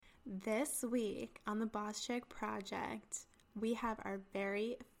This week on the Boss Chick Project, we have our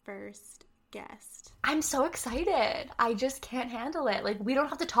very first guest. I'm so excited. I just can't handle it. Like, we don't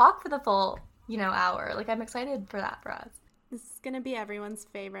have to talk for the full, hour. Like, I'm excited for that for us. This is going to be everyone's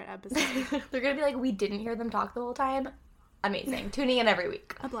favorite episode. They're going to be like, we didn't hear them talk the whole time. Amazing. Tuning in every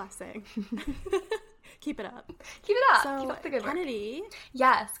week. A blessing. Keep it up. Keep it up. So, keep up the good work. Kennedy,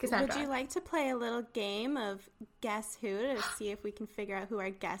 yes, Cassandra. would you like to play a little game of Guess Who to see if we can figure out who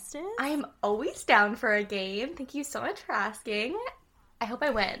our guest is? I am always down for a game. Thank you so much for asking. I hope I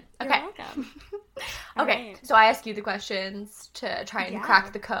win. Okay. You're welcome. Okay, right. So I ask you the questions to try and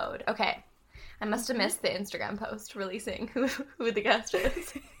crack the code. Okay. I must have missed the Instagram post releasing who the guest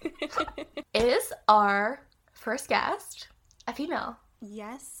is. Is our first guest a female?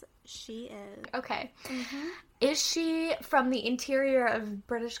 Yes, she is. Okay. Mm-hmm. Is she from the interior of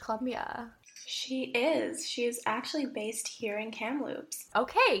British Columbia? She is. She is actually based here in Kamloops.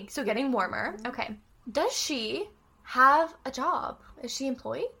 Okay, so getting warmer. Okay. Does she have a job? Is she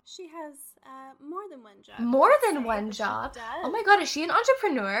employed? She has more than one job. More than one job? Does. Oh my god, is she an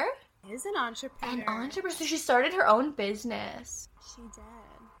entrepreneur? Is an entrepreneur. An entrepreneur. So she started her own business. She did.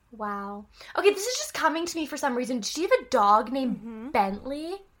 Wow. Okay, this is just coming to me for some reason. Does she have a dog named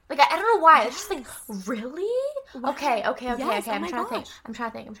Bentley? Like, I don't know why. It's just like, really? Wow. Okay. Yes, I'm trying to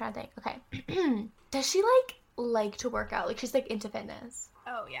think. Okay. Does she, like to work out? Like, she's, into fitness?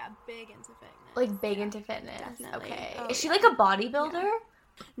 Oh, yeah. Big into fitness. Like, big into fitness. Definitely. Okay. Oh, is she, yeah. like, a bodybuilder?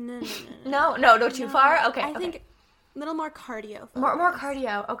 No. No, too far? Okay. I think a little more cardio. More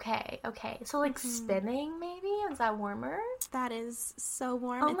cardio. Okay. So, like, spinning, maybe? Is that warmer? That is so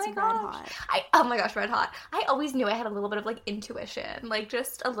warm. Oh it's my red gosh. hot. Oh my gosh, red hot. I always knew I had a little bit of, intuition.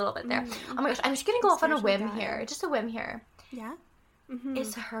 Just a little bit there. Oh my gosh, I'm just gonna go off on a whim here. Just a whim here. Yeah? Mm-hmm.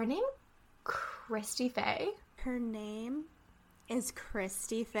 Is her name Kristi Faye? Her name is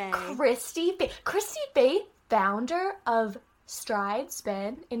Kristi Faye. Kristi Faye, founder of Stride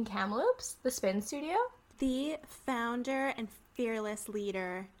Spin in Kamloops, the spin studio? The founder and fearless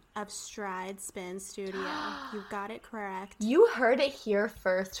leader of Stride Spin Studio. You got it correct. You heard it here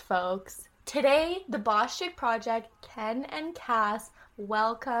first, folks. Today, the Boss Chick Project, Ken and Cass,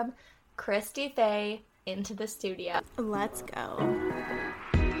 welcome Kristi Faye into the studio. Let's go.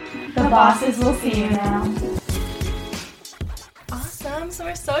 The bosses will see you now. Awesome. So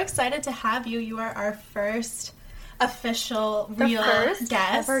we're so excited to have you. You are our first official real guest.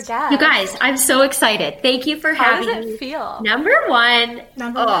 Ever guest. You guys, I'm so excited. Thank you for How having me. does it feel? Number one.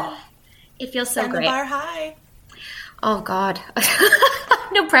 Number one. It feels so Send great. the bar high. Oh, God.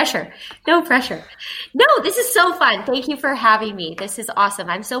 No pressure. No, this is so fun. Thank you for having me. This is awesome.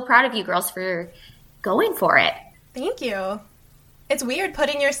 I'm so proud of you girls for going for it. Thank you. It's weird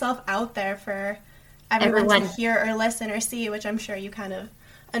putting yourself out there for everyone to hear or listen or see, which I'm sure you kind of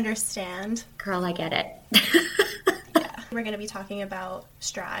understand. Girl, I get it. Yeah. We're going to be talking about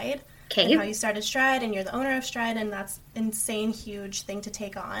Stride. Okay. And how you started Stride, and you're the owner of Stride, and that's an insane, huge thing to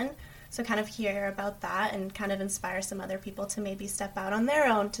take on. So kind of hear about that and kind of inspire some other people to maybe step out on their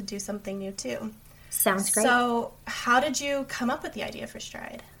own to do something new too. Sounds great. So how did you come up with the idea for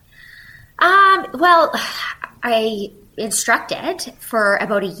Stride? Well, I instructed for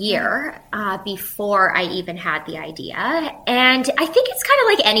about a year before I even had the idea. And I think it's kind of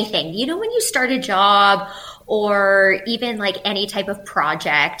like anything. When you start a job or even any type of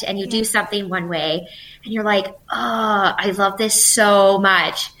project and you do something one way and you're like, oh, I love this so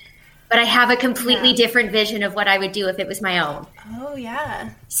much. But I have a completely different vision of what I would do if it was my own. Oh,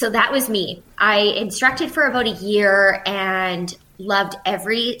 yeah. So that was me. I instructed for about a year and loved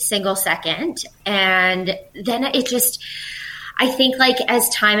every single second. And then it just, I think as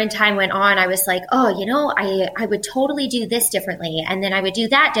time and time went on, I was like, oh, I would totally do this differently. And then I would do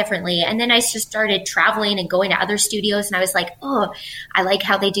that differently. And then I just started traveling and going to other studios. And I was like, oh, I like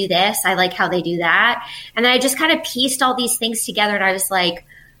how they do this. I like how they do that. And then I just kind of pieced all these things together. And I was like,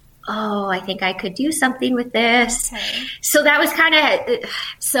 oh, I think I could do something with this. Okay. So that's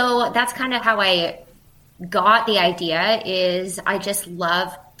kind of how I got the idea. Is I just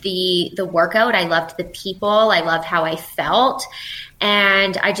love the workout. I loved the people. I loved how I felt.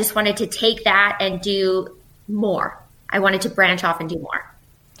 And I just wanted to take that and do more. I wanted to branch off and do more.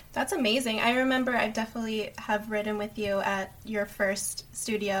 That's amazing. I remember I definitely have ridden with you at your first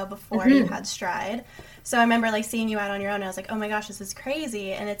studio before you had Stride. So I remember seeing you out on your own. And I was like, oh my gosh, this is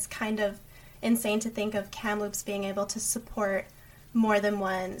crazy. And it's kind of insane to think of Kamloops being able to support more than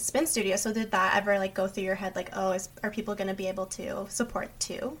one spin studio. So did that ever go through your head? Are people going to be able to support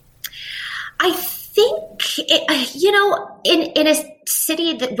two? I think in a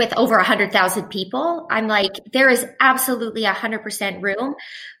city with over 100,000 people, I'm like, there is absolutely 100% room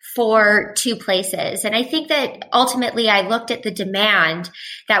for two places. And I think that ultimately I looked at the demand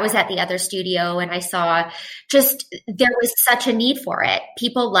that was at the other studio and I saw just there was such a need for it.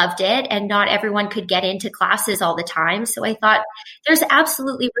 People loved it and not everyone could get into classes all the time. So I thought there's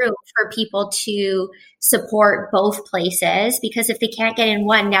absolutely room for people to support both places because if they can't get in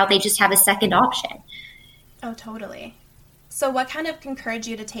one, now they just have a second option. Oh, totally. So what kind of encouraged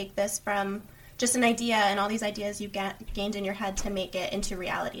you to take this from just an idea and all these ideas you gained in your head to make it into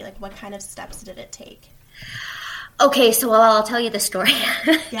reality? Like what kind of steps did it take? Okay, so I'll tell you the story.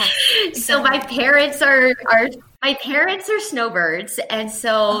 Yeah. So my parents are snowbirds, and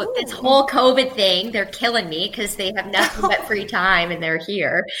so this whole COVID thing, they're killing me because they have nothing but free time and they're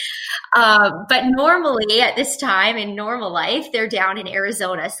here. But normally at this time in normal life, they're down in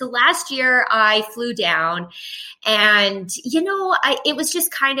Arizona. So last year I flew down and, it was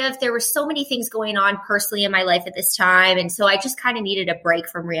just kind of, there were so many things going on personally in my life at this time. And so I just kind of needed a break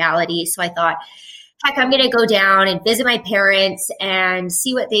from reality. So I thought, heck, I'm going to go down and visit my parents and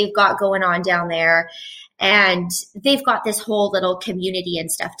see what they've got going on down there. And they've got this whole little community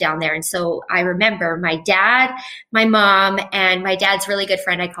and stuff down there. And so I remember my dad, my mom, and my dad's really good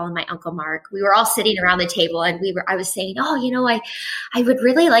friend, I call him my Uncle Mark. We were all sitting around the table and I was saying, I would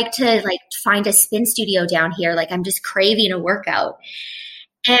really like to find a spin studio down here. Like I'm just craving a workout.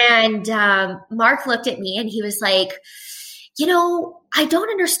 And Mark looked at me and he was like, I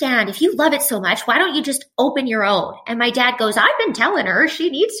don't understand. If you love it so much, why don't you just open your own? And my dad goes, I've been telling her she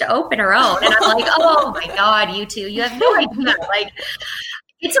needs to open her own. And I'm like, oh my God, you two, you have no idea. Like,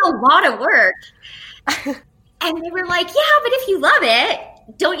 it's a lot of work. And they were like, yeah, but if you love it,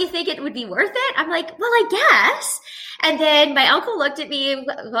 don't you think it would be worth it? I'm like, well, I guess. And then my uncle looked at me,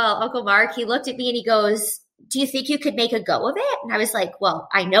 Uncle Mark, he looked at me and he goes, do you think you could make a go of it? And I was like, well,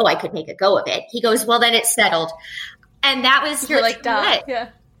 I know I could make a go of it. He goes, well, then it's settled. And that was You're like, duh. Yeah.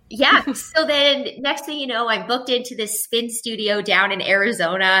 Yeah. So then next thing you know, I'm booked into this spin studio down in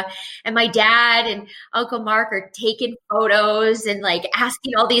Arizona and my dad and Uncle Mark are taking photos and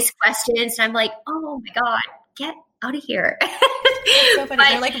asking all these questions. And I'm like, oh my God, get out of here. It's so funny.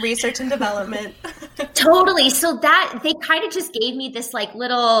 They're like research and development. Totally. So that they kind of just gave me this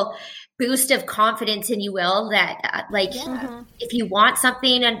little boost of confidence, and you will, that if you want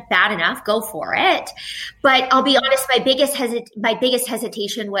something and bad enough, go for it. But I'll be honest, my biggest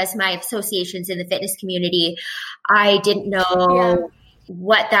hesitation was my associations in the fitness community. I didn't know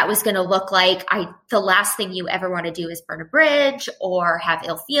what that was going to look like. The last thing you ever want to do is burn a bridge or have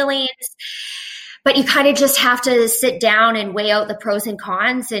ill feelings. But you kind of just have to sit down and weigh out the pros and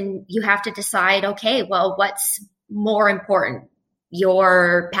cons, and you have to decide, okay, well, what's more important?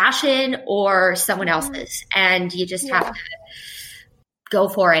 Your passion or someone else's, and you just have to go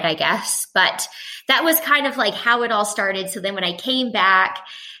for it, I guess. But that was kind of how it all started. So then when I came back,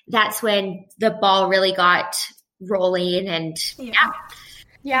 that's when the ball really got rolling, and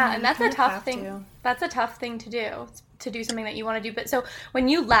and that's a tough thing. That's a tough thing to do something that you want to do. But so when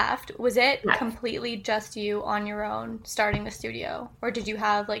you left, was it completely just you on your own starting the studio? Or did you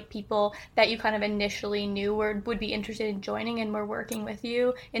have people that you kind of initially knew would be interested in joining and were working with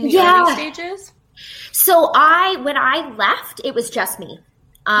you in the early stages? So when I left, it was just me.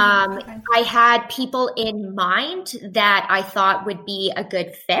 I had people in mind that I thought would be a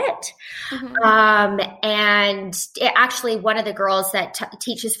good fit. And actually one of the girls that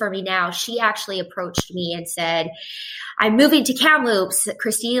teaches for me now, she actually approached me and said, I'm moving to Kamloops,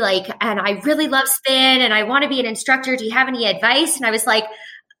 Kristi, and I really love spin and I want to be an instructor. Do you have any advice? And I was like,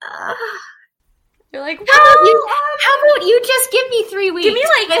 you're like, how about you just give me 3 weeks? Give me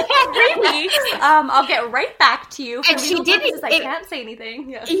 3 weeks. I'll get right back to you. And she didn't. I can't say anything.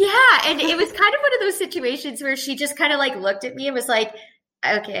 Yeah, and it was kind of one of those situations where she just kind of looked at me and was like,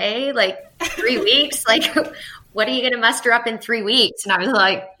 okay, 3 weeks? What are you going to muster up in 3 weeks? And I was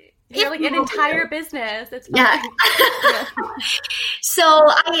like, you're an entire business. It's fine. Yeah. So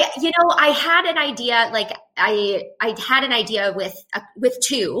I had an idea, I had an idea with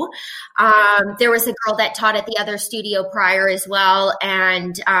two. There was a girl that taught at the other studio prior as well.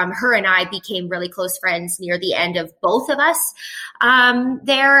 And her and I became really close friends near the end of both of us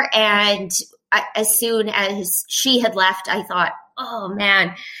there. And as soon as she had left, I thought, oh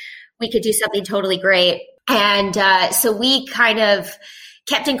man, we could do something totally great. And so we kind of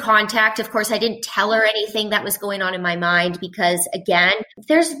kept in contact. Of course, I didn't tell her anything that was going on in my mind because, again,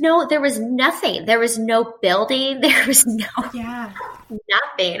 there was nothing. There was no building. There was nothing.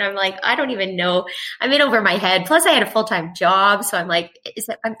 I'm like, I don't even know. I'm in over my head. Plus, I had a full-time job. So I'm like,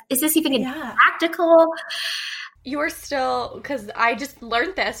 is this even practical? You're still, because I just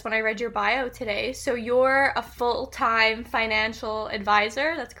learned this when I read your bio today. So you're a full-time financial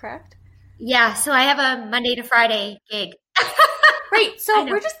advisor. That's correct? Yeah. So I have a Monday to Friday gig. Right. So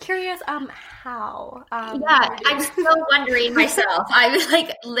we're just curious, how? I'm still wondering myself. I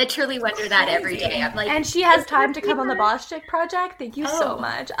like literally wonder that every day. I'm like, and she has time to come on the Boss Chick project. Thank you so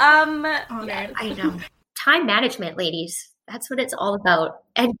much. Yes. I know. Time management, ladies. That's what it's all about.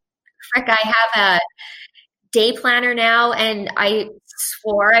 And frick, I have a day planner now, and I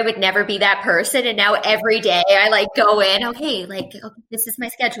swore I would never be that person. And now every day I like go in, okay, this is my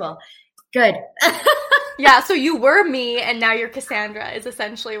schedule. Good. Yeah, so you were me, and now you're Cassandra is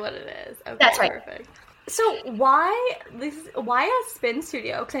essentially what it is. Okay, that's right. Perfect. So why a spin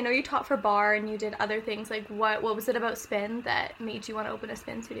studio? Because I know you taught for bar and you did other things. Like what was it about spin that made you want to open a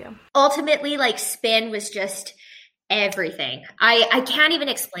spin studio? Ultimately, like spin was just everything. I can't even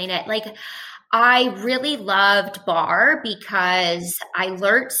explain it. Like I really loved bar because I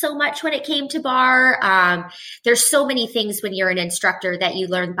learned so much when it came to bar. There's so many things when you're an instructor that you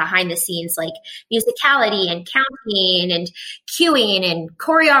learn behind the scenes, like musicality and counting and cueing and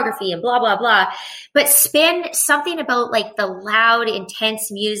choreography and blah, blah, blah. But spin, something about like the loud, intense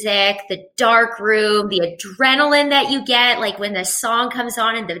music, the dark room, the adrenaline that you get, like when the song comes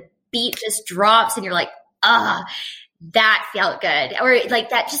on and the beat just drops and you're like, that felt good. Or like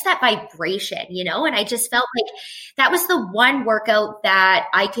that, just that vibration, you know? And I just felt like that was the one workout that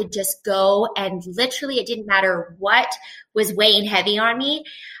I could just go and literally it didn't matter what was weighing heavy on me.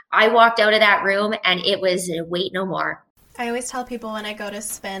 I walked out of that room and it was weight no more. I always tell people when I go to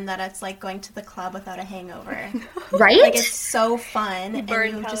spin that it's like going to the club without a hangover. Right? Like it's so fun. And you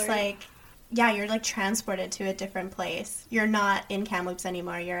calories. just like, you're like transported to a different place. You're not in Kamloops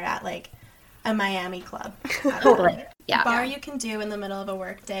anymore. You're at like a Miami club. Totally. Yeah. Bar you can do in the middle of a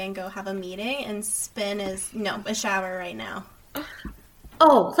work day and go have a meeting, and spin is a shower right now.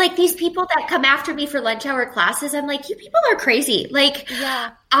 Oh, like these people that come after me for lunch hour classes, I'm like, you people are crazy. Like,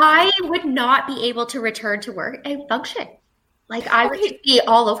 I would not be able to return to work and function. Like, I would just be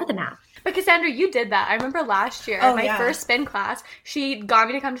all over the map. But Cassandra, you did that. I remember last year, my first spin class, she got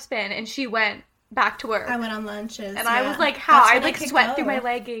me to come to spin, and she went back to work. I went on lunches. And I was like, how? I like sweat through my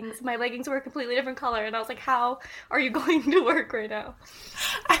leggings. My leggings were a completely different color. And I was like, how are you going to work right now?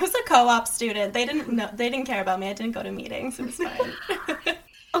 I was a co-op student. They didn't care about me. I didn't go to meetings. It was fine.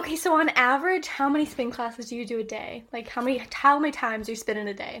 Okay, so on average, how many spin classes do you do a day? Like how many times do you spin in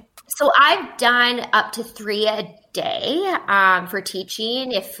a day? So I've done up to 3 a day for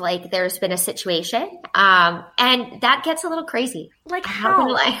teaching if like there's been a situation. And that gets a little crazy. Like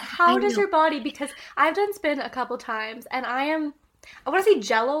how does your body, because I've done spin a couple times and I want to say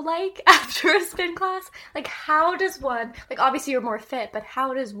Jello-like after a spin class. Like how does one, like obviously you're more fit, but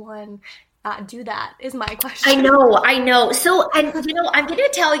how does one do that is my question. I know. So, I'm going to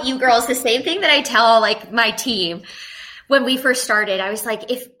tell you girls the same thing that I tell like my team. When we first started, I was like,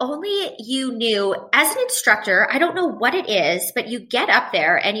 if only you knew as an instructor, I don't know what it is, but you get up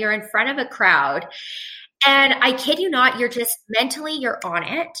there and you're in front of a crowd and I kid you not, you're just mentally, you're on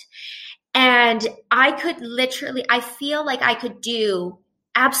it. And I feel like I could do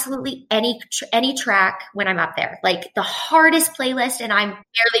absolutely any track when I'm up there, like the hardest playlist, and I'm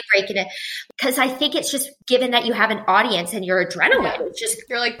barely breaking it because I think it's just given that you have an audience and your adrenaline, it's just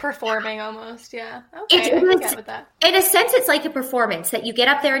you're like performing almost. Yeah, okay, I can get with that. In a sense, it's like a performance that you get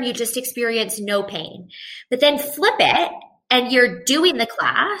up there and you just experience no pain, but then flip it and you're doing the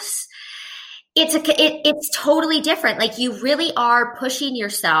class. It's totally different. Like you really are pushing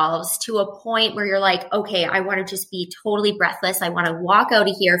yourselves to a point where you're like, okay, I want to just be totally breathless. I want to walk out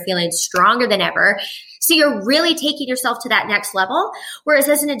of here feeling stronger than ever. So you're really taking yourself to that next level. Whereas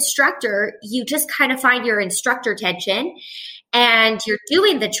as an instructor, you just kind of find your instructor tension and you're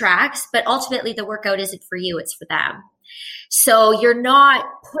doing the tracks, but ultimately the workout isn't for you, it's for them. So you're not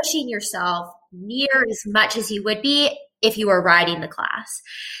pushing yourself near as much as you would be if you were riding the class.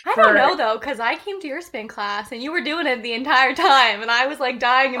 I don't know though, because I came to your spin class and you were doing it the entire time and I was like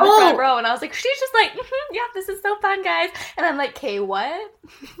dying in the front row and I was like, she's just like, yeah, this is so fun, guys. And I'm like, okay, what?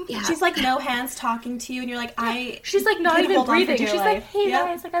 Yeah. She's like no hands talking to you and you're like, she's like not even breathing. She's like, hey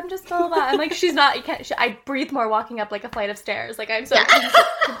guys, like I'm just blah, blah, blah. I'm like, she's not, I breathe more walking up like a flight of stairs. Like I'm so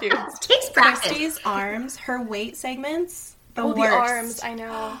confused. Takes practice. Kristi's arms, her weight segments, the arms, I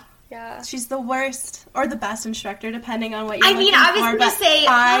know. Yeah. She's the worst or the best instructor, depending on what you're I mean, I was going to say,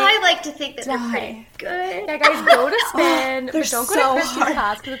 I like to think that they're die. pretty good. Yeah, guys, go to spin. They're but don't so go to Kristi's hard.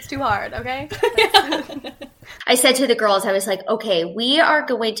 class because it's too hard, okay? I said to the girls, I was like, okay, we are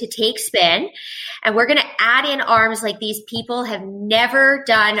going to take spin and we're going to add in arms like these people have never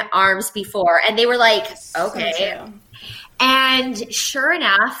done arms before. And they were like, okay. So true. And sure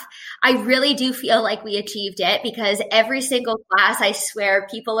enough, I really do feel like we achieved it because every single class, I swear,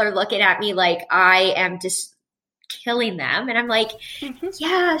 people are looking at me like I am just killing them. And I'm like,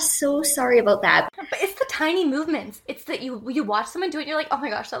 yeah, so sorry about that. But it's the tiny movements. It's that you watch someone do it and you're like, oh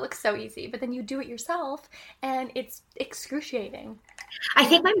my gosh, that looks so easy. But then you do it yourself and it's excruciating. I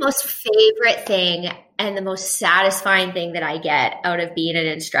think my most favorite thing and the most satisfying thing that I get out of being an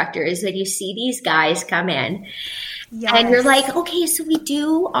instructor is when you see these guys come in and you're like, okay, so we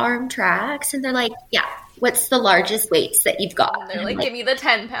do arm tracks. And they're like, yeah, what's the largest weights that you've got? And they're like, give me the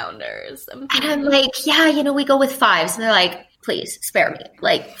 10-pounders. And I'm like, yeah, we go with 5s. And they're like, please spare me.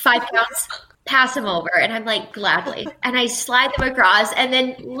 Like 5 pounds, pass them over. And I'm like, gladly. And I slide them across. And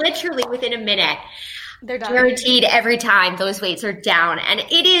then literally within a minute, they're done. Guaranteed every time those weights are down. And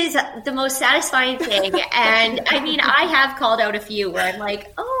it is the most satisfying thing. And I mean, I have called out a few where I'm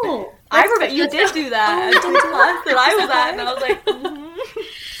like, oh. I remember you did do that at the class that I was at. And I was like,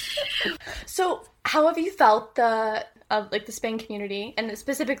 So how have you felt the spin community, and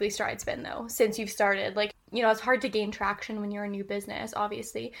specifically Stride Spin though, since you've started? Like, it's hard to gain traction when you're a new business,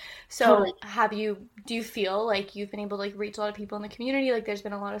 obviously. So totally. Do you feel like you've been able to reach a lot of people in the community? Like there's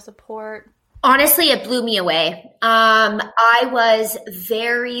been a lot of support? Honestly, it blew me away. I was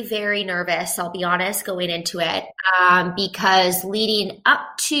very, very nervous, I'll be honest, going into it, because leading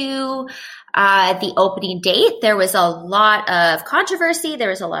up to the opening date, there was a lot of controversy. There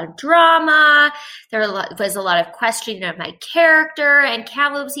was a lot of drama. There was a lot of questioning of my character. And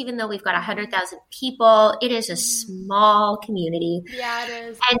Kamloops, even though we've got 100,000 people, it is a small community. Yeah, it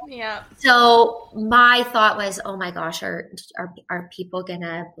is. And yeah. So my thought was, oh my gosh, are people going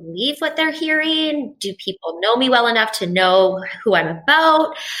to believe what they're hearing? Do people know me well enough to know who I'm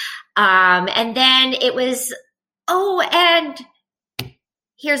about? And then it was, and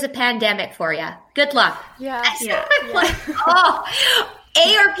here's a pandemic for you. Good luck. Yeah. Like,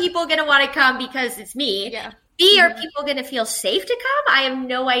 are people going to want to come because it's me? Yeah. B, are people going to feel safe to come? I have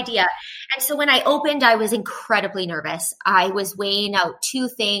no idea. And so when I opened, I was incredibly nervous. I was weighing out 2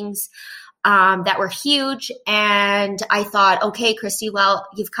 things that were huge. And I thought, okay, Kristi, well,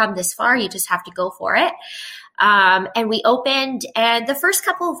 you've come this far. You just have to go for it. And we opened, and the first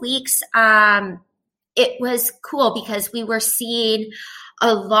couple of weeks, it was cool because we were seeing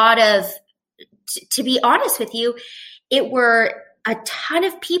a lot of, to be honest with you, it were a ton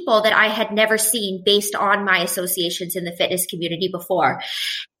of people that I had never seen based on my associations in the fitness community before.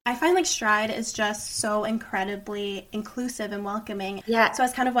 I find like Stride is just so incredibly inclusive and welcoming. Yeah. So I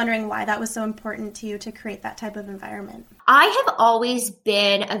was kind of wondering why that was so important to you to create that type of environment. I have always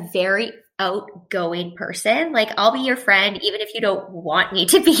been a very outgoing person. Like, I'll be your friend even if you don't want me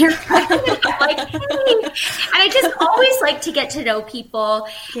to be your friend. Like, hey. And I just always like to get to know people.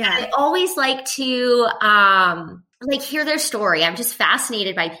 Yeah. I always like to hear their story. I'm just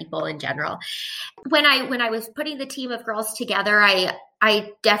fascinated by people in general. When I was putting the team of girls together,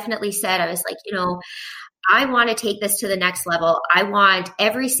 I definitely said, I was like, I want to take this to the next level. I want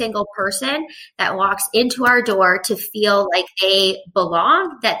every single person that walks into our door to feel like they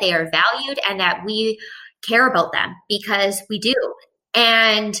belong, that they are valued, and that we care about them, because we do.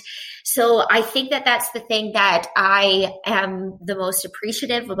 And so I think that that's the thing that I am the most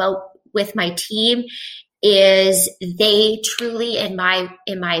appreciative about with my team, is they truly, in my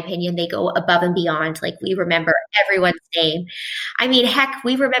opinion, they go above and beyond. Like, we remember everyone's name. I mean, heck,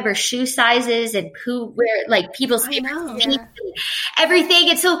 we remember shoe sizes and people's favorite seats and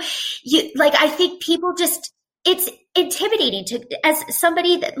everything. And so I think people just, it's intimidating as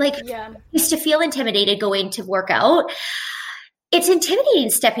somebody that used to feel intimidated going to work out. It's intimidating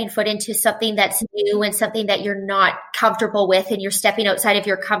stepping foot into something that's new and something that you're not comfortable with, and you're stepping outside of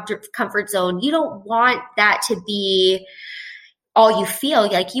your comfort zone. You don't want that to be all you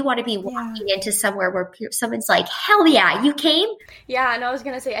feel. Like, you want to be walking into somewhere where someone's like, hell yeah, you came? Yeah, and I was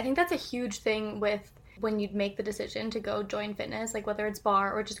going to say, I think that's a huge thing with when you make the decision to go join fitness, like whether it's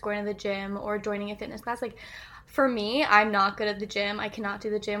bar or just going to the gym or joining a fitness class. Like, for me, I'm not good at the gym. I cannot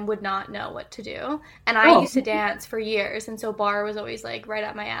do the gym, would not know what to do. And I used to dance for years, and so bar was always right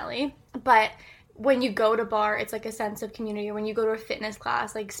up my alley. But when you go to bar, it's like a sense of community. Or when you go to a fitness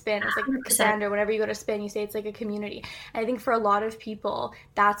class, like spin, it's like 100%. Cassandra, whenever you go to spin, you say it's like a community. And I think for a lot of people,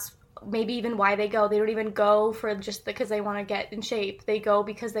 that's maybe even why they go. They don't even go for just because they want to get in shape. They go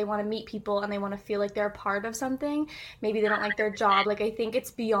because they want to meet people and they want to feel like they're a part of something. Maybe they don't like their job. Like, I think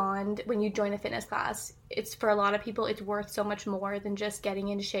it's beyond when you join a fitness class. It's for a lot of people, it's worth so much more than just getting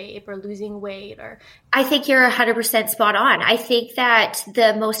in shape or losing weight. Or I think you're 100% spot on. I think that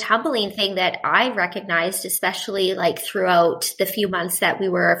the most humbling thing that I recognized, especially like throughout the few months that we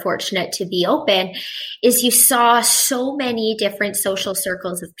were fortunate to be open, is you saw so many different social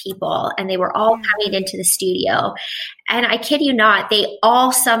circles of people, and they were all coming into the studio. And I kid you not, they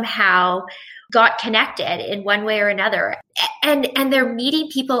all somehow got connected in one way or another. And they're meeting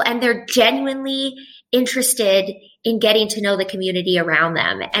people, and they're genuinely interested in getting to know the community around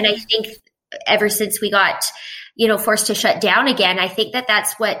them. And I think ever since we got, forced to shut down again, I think that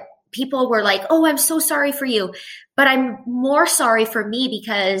that's what people were like, oh, I'm so sorry for you. But I'm more sorry for me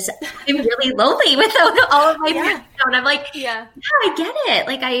because I'm really lonely without all of my friends. And I'm like, yeah, I get it.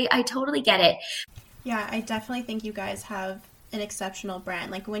 Like, I totally get it. Yeah, I definitely think you guys have an exceptional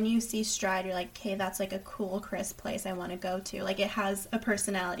brand. Like, when you see Stride, you're like, okay, that's like a cool, crisp place I want to go to. Like, it has a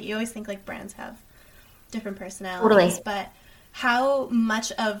personality. You always think like brands have different personalities. Totally. But how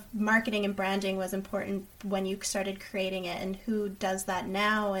much of marketing and branding was important when you started creating it, and who does that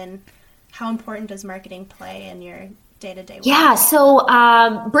now, and how important does marketing play in your day-to-day work? Yeah, so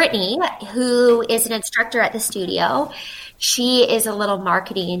Brittany, who is an instructor at the studio, she is a little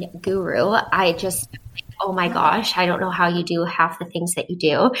marketing guru. Oh my gosh, I don't know how you do half the things that you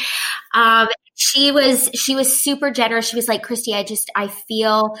do. She was super generous. She was like, Kristi, I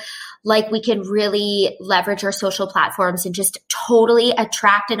feel like we can really leverage our social platforms and just totally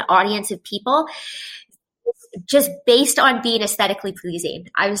attract an audience of people just based on being aesthetically pleasing.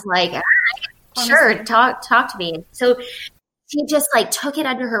 I was like, sure, talk to me. So she just like took it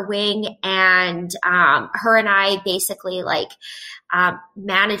under her wing, and her and I basically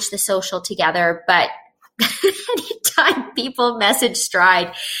managed the social together. But anytime people message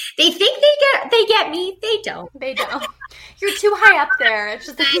Stride, they think they get me. They don't. They don't. You're too high up there. It's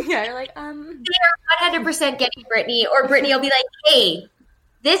just you're like, They are 100% getting Brittany, or Brittany will be like, hey,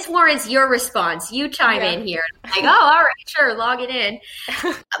 this warrants your response. You chime in here. I'm like, oh, all right, sure, log it in.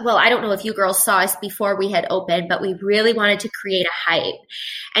 Well, I don't know if you girls saw us before we had opened, but we really wanted to create a hype.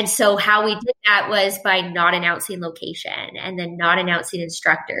 And so how we did that was by not announcing location and then not announcing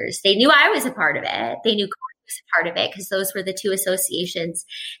instructors. They knew I was a part of it. They knew Corey was a part of it because those were the two associations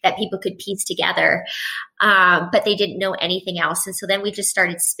that people could piece together. But they didn't know anything else. And so then we just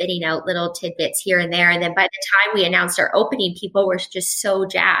started spitting out little tidbits here and there. And then by the time we announced our opening, people were just so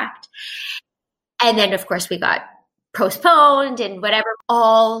jacked. And then, of course, we got postponed and whatever,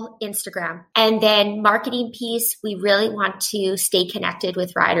 all Instagram. And then marketing piece, we really want to stay connected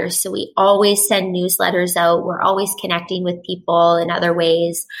with riders. So we always send newsletters out. We're always connecting with people in other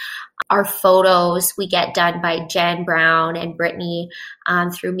ways. Our photos we get done by Jen Brown and Brittany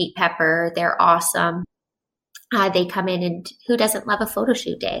through Meat Pepper. They're awesome. They come in, and who doesn't love a photo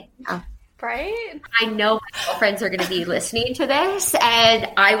shoot day? Right? I know my girlfriends are going to be listening to this, and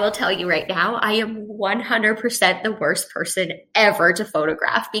I will tell you right now, I am 100% the worst person ever to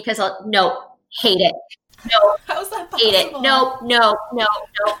photograph because hate it. No, how's that possible? Hate it. No.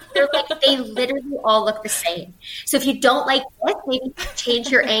 They're like, they literally all look the same. So if you don't like this, maybe change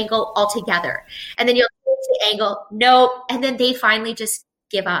your angle altogether. And then you'll change the angle. Nope. And then they finally just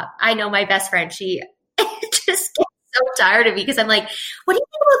give up. I know my best friend, she just gets so tired of me because I'm like, what do you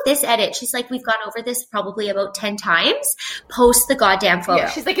think about this edit? She's like, we've gone over this probably about 10 times. Post the goddamn photo. Yeah,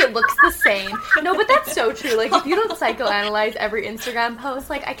 she's like, it looks the same. No, but that's so true. Like, if you don't psychoanalyze every Instagram post,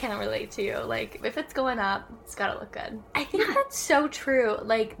 like, I can't relate to you. Like, if it's going up, it's gotta look good. I think that's so true.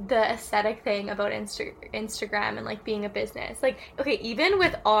 Like, the aesthetic thing about Instagram and, like, being a business. Like, okay, even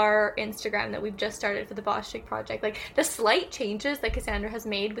with our Instagram that we've just started for the Boss Chick Project, like, the slight changes that Cassandra has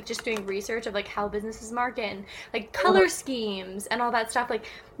made with just doing research of, like, how businesses market and, like, color schemes and all that stuff. Like,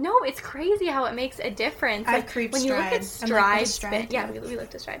 no, it's crazy how it makes a difference. Like, when you look at Stride, yeah, we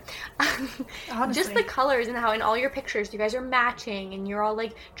looked at Stride. Just the colors and how in all your pictures you guys are matching and you're all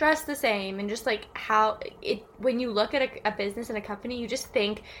like dressed the same, and just like how it, when you look at a business and a company, you just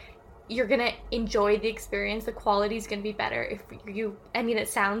think you're gonna enjoy the experience. The quality is gonna be better if you. I mean, it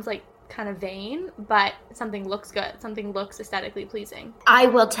sounds like kind of vain, but something looks good, something looks aesthetically pleasing. I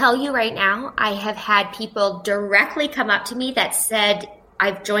will tell you right now, I have had people directly come up to me that said,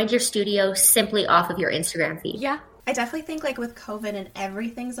 I've joined your studio simply off of your Instagram feed. Yeah, I definitely think like with COVID and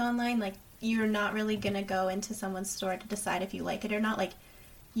everything's online, like you're not really gonna go into someone's store to decide if you like it or not. Like,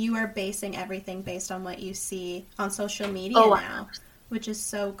 you are basing everything based on what you see on social media now. which is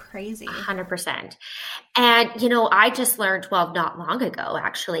so crazy. 100%. And, you know, I just learned, well, not long ago,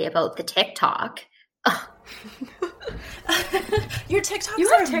 actually, about the TikTok. Your TikToks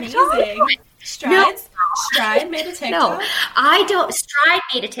are amazing. Stride made a TikTok? No, I don't. Stride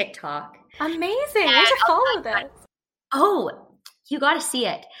made a TikTok. Amazing. I should follow this. Oh, you got to see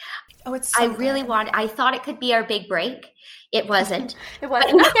it. Oh, it's so really wanted. I thought it could be our big break. It wasn't. It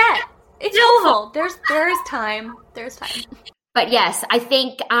wasn't. Not yet. It's hopeful. There's time. There's time. But yes, I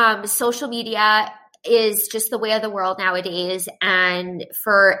think social media is just the way of the world nowadays. And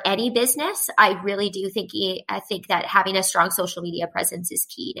for any business, I really do think that having a strong social media presence is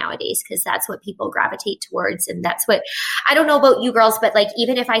key nowadays, because that's what people gravitate towards. And that's what, I don't know about you girls, but like,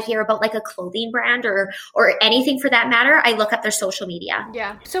 even if I hear about like a clothing brand or anything for that matter, I look up their social media.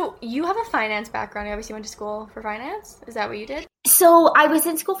 Yeah. So you have a finance background. You obviously went to school for finance. Is that what you did? So I was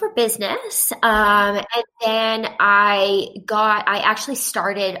in school for business, and then I actually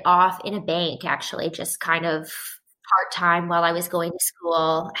started off in a bank, actually, just kind of part-time while I was going to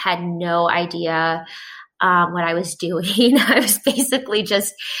school. Had no idea what I was doing. I was basically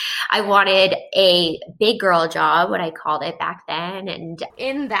I wanted a big girl job, what I called it back then. And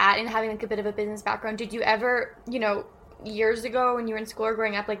in having like a bit of a business background, did you ever, years ago when you were in school or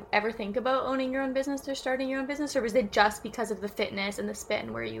growing up, like ever think about owning your own business or starting your own business? Or was it just because of the fitness and the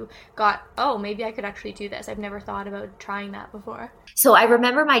spin where you got, oh, maybe I could actually do this? I've never thought about trying that before. So I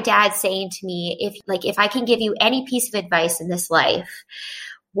remember my dad saying to me, if I can give you any piece of advice in this life,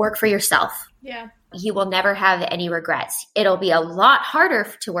 work for yourself. Yeah. You will never have any regrets. It'll be a lot harder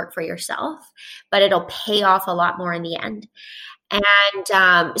to work for yourself, but it'll pay off a lot more in the end.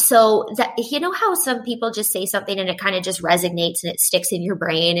 And so that, you know how some people just say something and it kind of just resonates and it sticks in your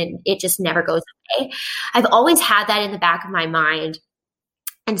brain and it just never goes away. I've always had that in the back of my mind.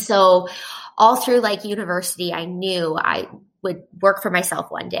 And so all through like university, I knew I would work for myself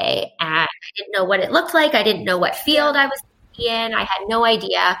one day, and I didn't know what it looked like. I didn't know what field I was in. I had no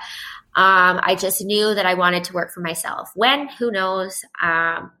idea. I just knew that I wanted to work for myself. When, who knows?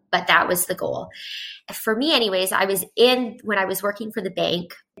 But that was the goal. For me anyways, when I was working for the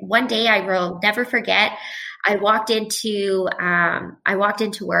bank, one day I will never forget, I walked into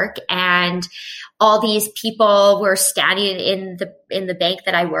work and all these people were standing in the bank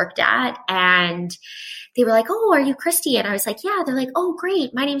that I worked at, and they were like, "Oh, are you Kristi?" And I was like, "Yeah." They're like, "Oh,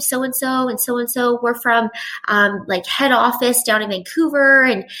 great. My name's so-and-so and so-and-so. We're from like head office down in Vancouver.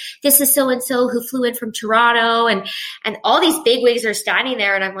 And this is so-and-so who flew in from Toronto." And all these bigwigs are standing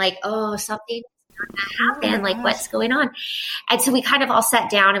there. And I'm like, oh, something happened. Like, what's going on? And so we kind of all sat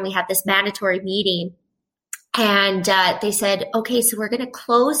down and we had this mandatory meeting. And they said, okay, so we're going to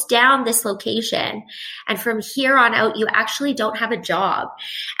close down this location. And from here on out, you actually don't have a job.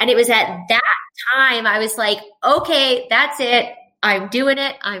 And it was at that time I was like, okay, that's it. I'm doing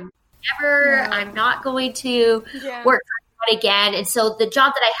it. I'm not going to work for anyone again. And so the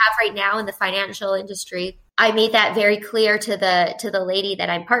job that I have right now in the financial industry, I made that very clear to the lady that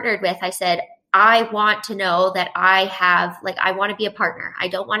I'm partnered with. I said, I want to know that I want to be a partner. I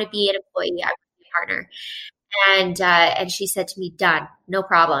don't want to be an employee. I want to be a partner. And she said to me, done, no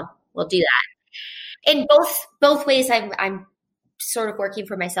problem. We'll do that. In both ways, I'm sort of working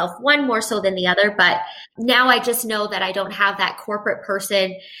for myself, one more so than the other. But now I just know that I don't have that corporate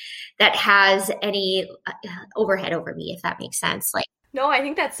person that has any overhead over me, if that makes sense. Like, no, I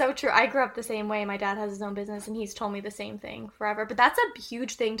think that's so true. I grew up the same way. My dad has his own business and he's told me the same thing forever. But that's a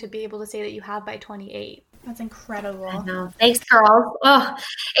huge thing to be able to say that you have by 28. That's incredible. I know. Thanks, girls. Oh,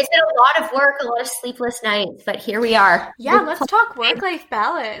 it's been a lot of work, a lot of sleepless nights, but here we are. Yeah, let's talk work-life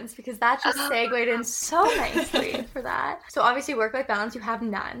balance, because that just segued in so nicely for that. So obviously work-life balance, you have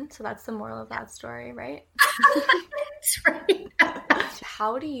none. So that's the moral of that story, right? That's right.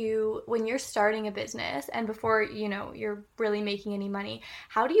 How do you, when you're starting a business and before, you're really making any money,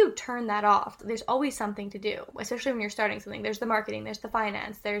 how do you turn that off? There's always something to do, especially when you're starting something. There's the marketing, there's the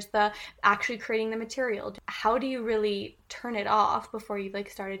finance, there's the actually creating the material. How do you really turn it off before you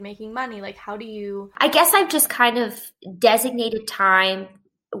started making money? Like, how do you? I guess I've just kind of designated time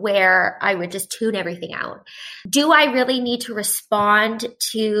where I would just tune everything out. Do I really need to respond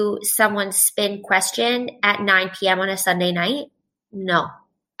to someone's spin question at 9 p.m. on a Sunday night? No,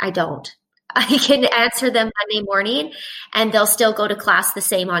 I don't. I can answer them Monday morning and they'll still go to class the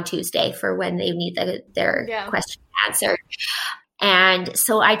same on Tuesday for when they need their question answered. And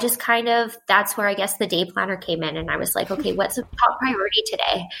so I just that's where I guess the day planner came in, and I was like, okay, what's the top priority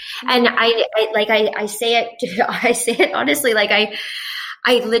today? And I say it honestly,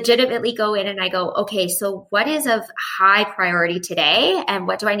 I legitimately go in and I go, okay, so what is of high priority today? And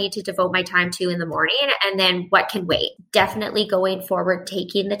what do I need to devote my time to in the morning? And then what can wait? Definitely going forward,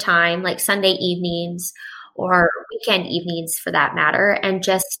 taking the time, like Sunday evenings or weekend evenings for that matter, and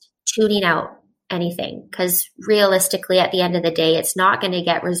just tuning out anything. Because realistically, at the end of the day, it's not going to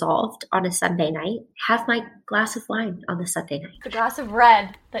get resolved on a Sunday night. Have my glass of wine on the Sunday night. The glass of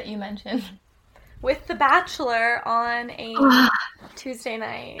red that you mentioned. With The Bachelor on a Tuesday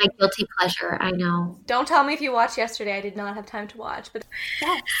night. My guilty pleasure, I know. Don't tell me if you watched yesterday. I did not have time to watch. But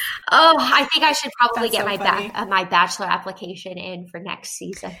yes. Oh, I think I should probably That's get so my Bachelor application in for next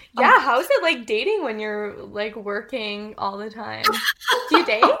season. Yeah, how's it like dating when you're like working all the time? Do you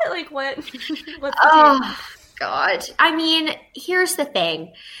date? Like what's the deal? God. I mean, here's the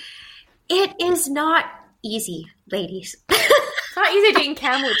thing. It is not easy, ladies. It's not easy dating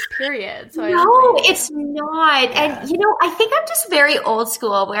Cam Woods, period. So no, it's not. Yeah. And, you know, I think I'm just very old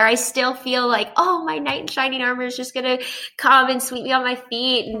school where I still feel like, oh, my knight in shining armor is just going to come and sweep me on my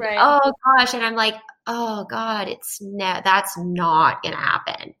feet. And, oh, gosh. And I'm like, oh, God, that's not going to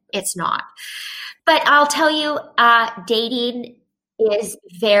happen. It's not. But I'll tell you, dating is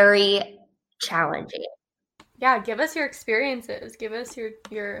very challenging. Yeah, give us your experiences. Give us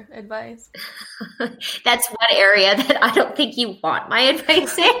your advice. That's one area that I don't think you want my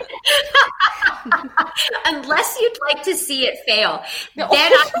advice in. Unless you'd like to see it fail. No.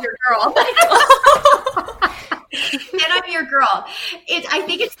 Then I'm your girl. Then I'm your girl. I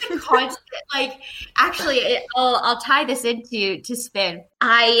think it's the constant, like, actually, I'll tie this into spin.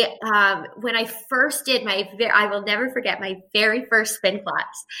 When I first did I will never forget my very first spin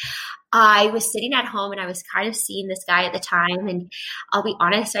class. I was sitting at home and I was kind of seeing this guy at the time, and I'll be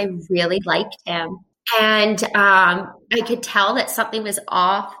honest, I really liked him. And I could tell that something was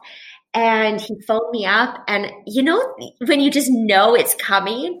off, and he phoned me up, and you know when you just know it's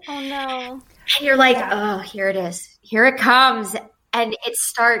coming? Oh no. And you're like, oh, here it is. Here it comes. And it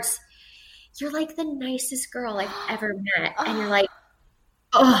starts, you're like the nicest girl I've ever met. And you're like,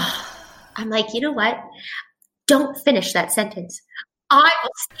 oh, I'm like, you know what? Don't finish that sentence. I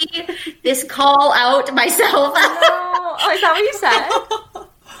will see this call out myself. No. Oh, is that what you said?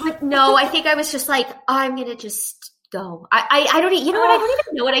 But no, I think I was just like, I'm going to just go. I don't, you know what? I don't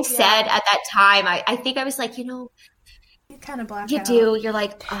even know what I said at that time. I think I was like, you know, you kind of black you out. do. You're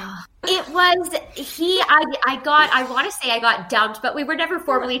like, oh. It was, I want to say I got dumped, but we were never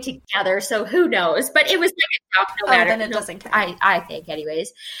formally together. So who knows? But it was like a dump no matter. Then it doesn't count. I think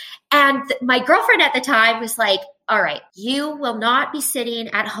anyways. And my girlfriend at the time was like, all right, you will not be sitting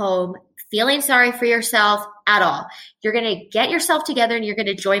at home feeling sorry for yourself at all. You're going to get yourself together and you're going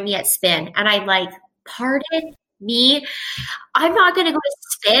to join me at spin. And I'm like, pardon me? I'm not going to go to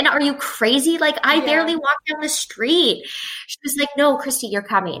spin. Are you crazy? Like, I barely walked down the street. She was like, no, Kristi, you're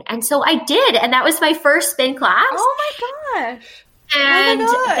coming. And so I did. And that was my first spin class. Oh my gosh. And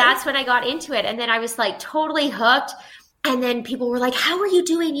that's when I got into it. And then I was like totally hooked. And then people were like, how are you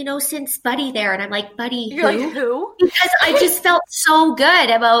doing, since Buddy there? And I'm like, Buddy, You're like, who? Because I just felt so good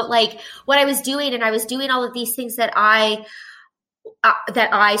about like what I was doing. And I was doing all of these things that I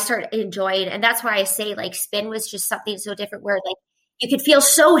started enjoying. And that's why I say like spin was just something so different where like you could feel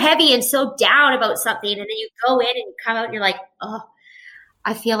so heavy and so down about something. And then you go in and you come out and you're like, oh,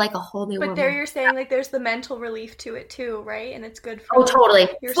 I feel like a whole new woman. But there you're saying like there's the mental relief to it too, right? And it's good for totally.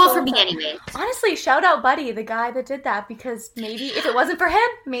 Well, for me anyway. Honestly, shout out Buddy, the guy that did that, because maybe if it wasn't for him,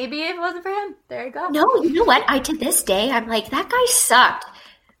 there you go. No, you know what? To this day, I'm like, that guy sucked.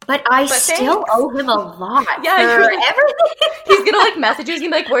 But I still owe him a lot for everything. He's going to like message you. He's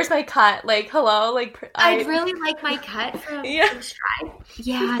going to be like, where's my cut? Like, hello? Like, I'd really like my cut from Stride.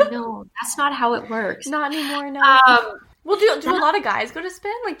 Yeah, no, that's not how it works. Not anymore, no. Well, do a lot of guys go to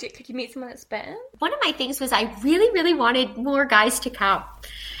spin? Like, could you meet someone at spin? One of my things was I really, really wanted more guys to come.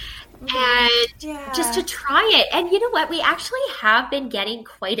 And just to try it. And you know what? We actually have been getting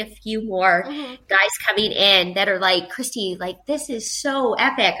quite a few more guys coming in that are like, Kristi, like, this is so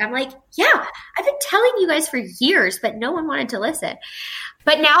epic. I'm like, yeah, I've been telling you guys for years, but no one wanted to listen.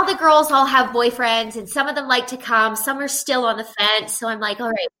 But now the girls all have boyfriends and some of them like to come. Some are still on the fence. So I'm like, all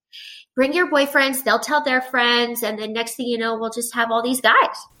right, bring your boyfriends. They'll tell their friends. And then next thing you know, we'll just have all these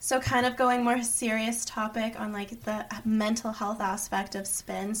guys. So kind of going more serious topic on like the mental health aspect of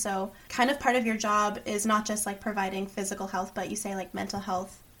spin. So kind of part of your job is not just like providing physical health, but you say like mental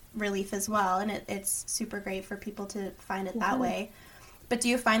health relief as well. And it's super great for people to find it that way. But do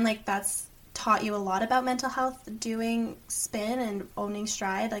you find like that's taught you a lot about mental health doing spin and owning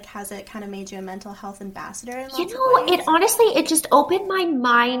Stride? Like, has it kind of made you a mental health ambassador in lots of ways? It honestly, it just opened my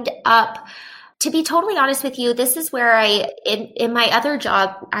mind up to be totally honest with you, this is where in my other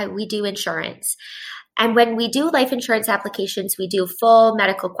job, we do insurance. And when we do life insurance applications, we do full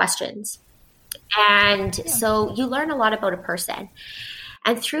medical questions. And so you learn a lot about a person.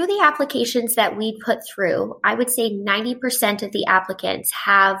 And through the applications that we put through, I would say 90% of the applicants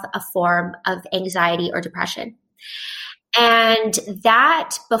have a form of anxiety or depression. And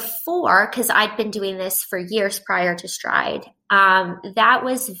that before, because I'd been doing this for years prior to Stride, that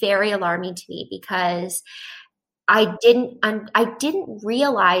was very alarming to me because I didn't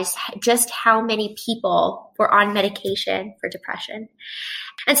realize just how many people were on medication for depression.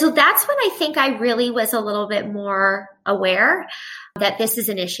 And so that's when I think I really was a little bit more aware that this is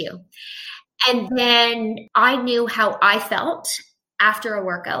an issue. And then I knew how I felt after a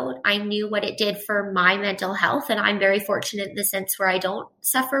workout. I knew what it did for my mental health. And I'm very fortunate in the sense where I don't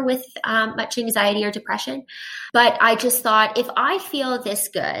suffer with much anxiety or depression. But I just thought, if I feel this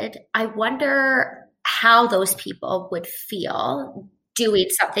good, I wonder how those people would feel doing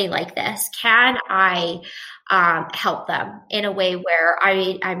something like this. Can I help them in a way where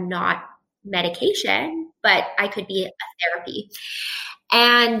I'm not medication, but I could be a therapy?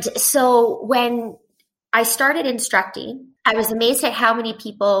 And so when I started instructing, I was amazed at how many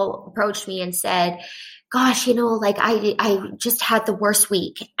people approached me and said, gosh, like I just had the worst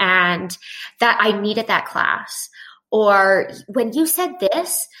week and that I needed that class. Or when you said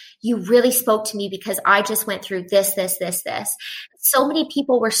this, you really spoke to me because I just went through this. So many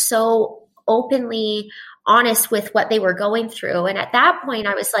people were so openly honest with what they were going through. And at that point,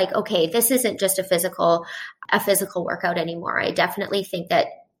 I was like, okay, this isn't just a physical workout anymore. I definitely think that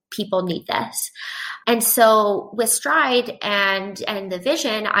people need this. And so with Stride and the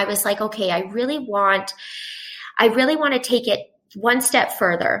vision, I was like, okay, I really want to take it one step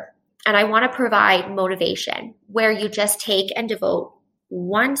further. And I want to provide motivation where you just take and devote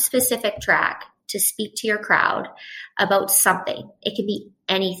one specific track to speak to your crowd about something. It can be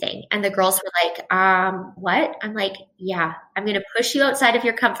anything. And the girls were like, what? I'm like, yeah, I'm going to push you outside of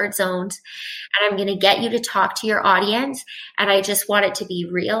your comfort zones and I'm going to get you to talk to your audience. And I just want it to be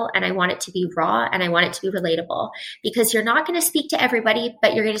real and I want it to be raw and I want it to be relatable, because you're not going to speak to everybody,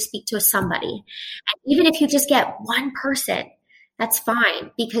 but you're going to speak to somebody. And even if you just get one person, that's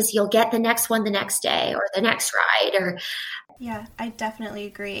fine, because you'll get the next one the next day or the next ride. Yeah, I definitely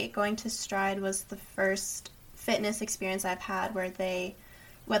agree. Going to Stride was the first fitness experience I've had where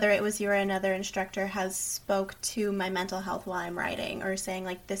whether it was you or another instructor, has spoke to my mental health while I'm riding, or saying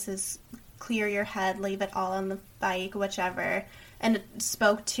like, this is clear your head, leave it all on the bike, whichever. And it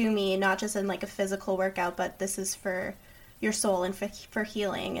spoke to me, not just in like a physical workout, but this is for your soul and for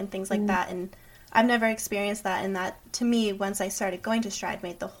healing and things like that. And I've never experienced that, and that to me, once I started going to Stride,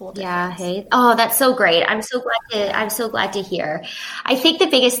 made the whole difference. Yeah, hey. Oh, that's so great. I'm so glad to hear. I think the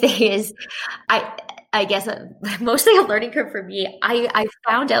biggest thing is I guess mostly a learning curve for me. I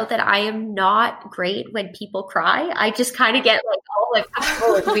found out that I am not great when people cry. I just kind of get like all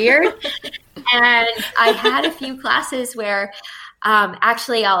uncomfortable and weird. And I had a few classes where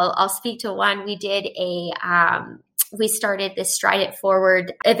actually I'll speak to one. We did we started this Stride It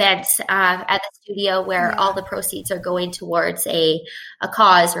Forward events at the studio where all the proceeds are going towards a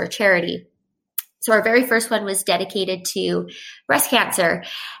cause or a charity. So our very first one was dedicated to breast cancer.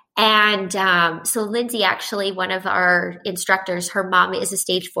 And so Lindsay, actually, one of our instructors, her mom is a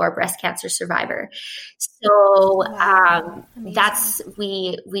stage 4 breast cancer survivor. So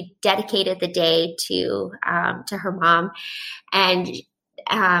we dedicated the day to her mom and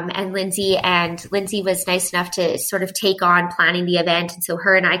Lindsay was nice enough to sort of take on planning the event. And so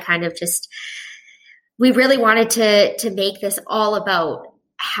her and I kind of we really wanted to make this all about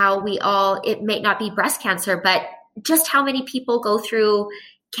how it may not be breast cancer, but just how many people go through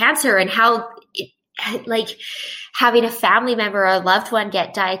cancer and how like having a family member or a loved one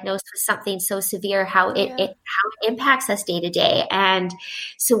get diagnosed with something so severe, how it impacts us day to day. And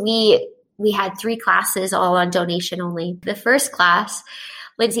so we had 3 classes all on donation only. The first class,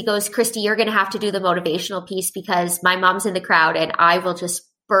 Lindsay goes, Kristi, you're going to have to do the motivational piece because my mom's in the crowd and I will just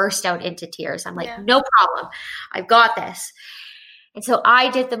burst out into tears. I'm like, no problem. I've got this. And so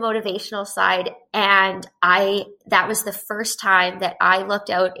I did the motivational side, and that was the first time that I looked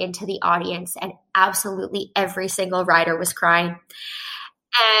out into the audience and absolutely every single rider was crying.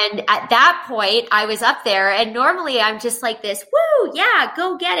 And at that point I was up there, and normally I'm just like this, woo, yeah,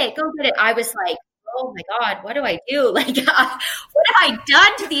 go get it. I was like, oh my God, what do I do? Like, what have I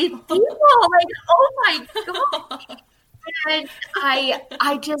done to these people? Like, oh my God. And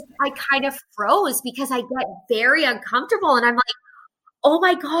I kind of froze because I get very uncomfortable, and I'm like, oh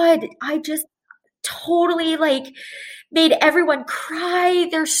my God, I just totally like made everyone cry.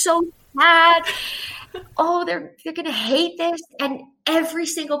 They're so sad. Oh, they're going to hate this. And every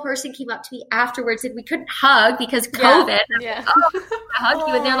single person came up to me afterwards, and we couldn't hug because COVID. Yeah. Oh, I hug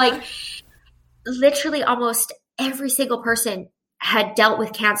you. And they're like, literally almost every single person had dealt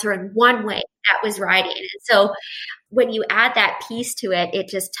with cancer in one way. That was writing. And so when you add that piece to it, it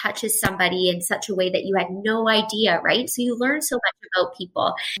just touches somebody in such a way that you had no idea, right? So you learn so much about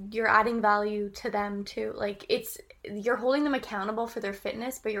people. You're adding value to them too. Like you're holding them accountable for their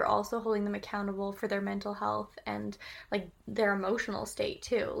fitness, but you're also holding them accountable for their mental health and like their emotional state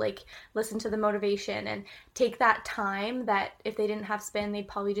too. Like listen to the motivation and take that time that if they didn't have spin, they'd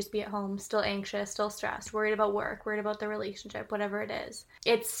probably just be at home, still anxious, still stressed, worried about work, worried about their relationship, whatever it is.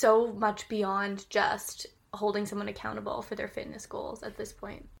 It's so much beyond just holding someone accountable for their fitness goals at this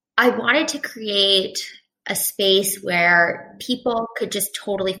point. I wanted to create a space where people could just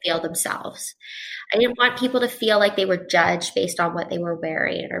totally feel themselves. I didn't want people to feel like they were judged based on what they were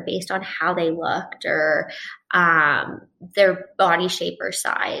wearing or based on how they looked or their body shape or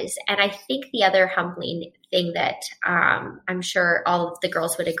size. And I think the other humbling thing that I'm sure all of the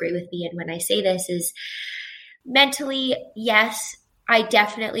girls would agree with me in when I say this is mentally, yes, I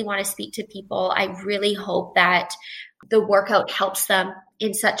definitely want to speak to people. I really hope that the workout helps them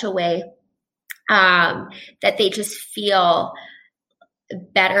in such a way that they just feel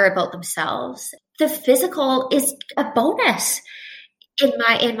better about themselves. The physical is a bonus in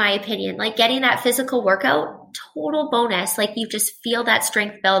my opinion. Like getting that physical workout, total bonus. Like you just feel that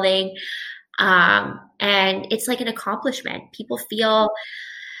strength building. And it's like an accomplishment. People feel,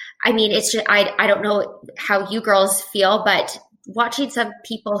 I mean, it's just, I don't know how you girls feel, but watching some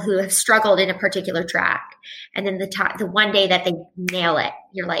people who have struggled in a particular track and then the one day that they nail it,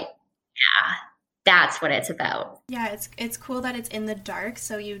 you're like, yeah, that's what it's about. Yeah, it's cool that it's in the dark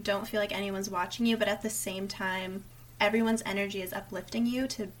so you don't feel like anyone's watching you, but at the same time, everyone's energy is uplifting you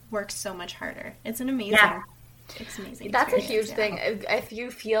to work so much harder. It's an amazing It's amazing. That's a huge thing. If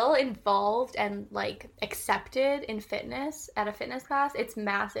you feel involved and like accepted in fitness at a fitness class, it's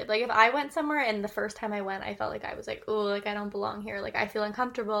massive. Like if I went somewhere and the first time I went, I felt like I was like, oh, like I don't belong here. Like I feel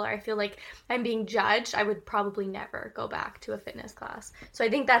uncomfortable or I feel like I'm being judged. I would probably never go back to a fitness class. So I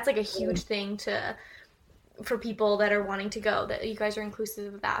think that's like a huge thing for people that are wanting to go, that you guys are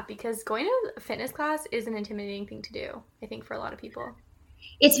inclusive of that, because going to a fitness class is an intimidating thing to do, I think, for a lot of people.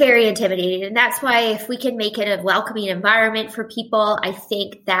 It's very intimidating. And that's why if we can make it a welcoming environment for people, I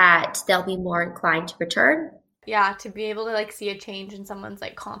think that they'll be more inclined to return. Yeah, to be able to like see a change in someone's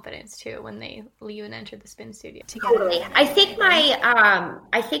like confidence too when they leave and enter the spin studio. Totally. I think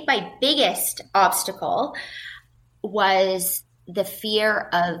my biggest obstacle was the fear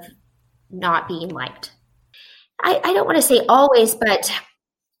of not being liked. I don't want to say always, but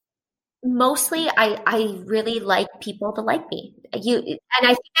mostly I really like people to like me. And I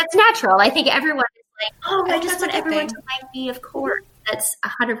think that's natural. I think everyone is like, oh, I just want everyone to like me. Of course. That's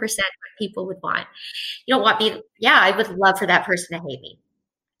 100% what people would want. You don't want me. Yeah, I would love for that person to hate me.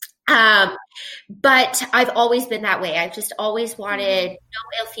 But I've always been that way. I've just always wanted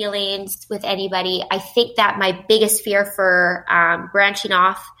no ill feelings with anybody. I think that my biggest fear for branching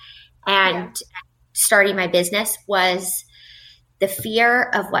off and starting my business was the fear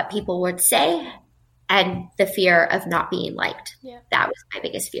of what people would say and the fear of not being liked. Yeah. That was my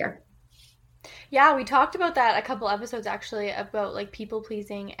biggest fear. Yeah, we talked about that a couple episodes actually, about like people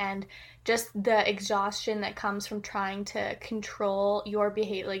pleasing and just the exhaustion that comes from trying to control your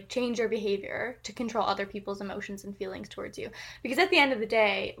behavior, like change your behavior to control other people's emotions and feelings towards you. Because at the end of the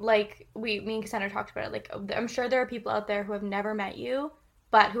day, like me and Cassandra talked about it, like I'm sure there are people out there who have never met you,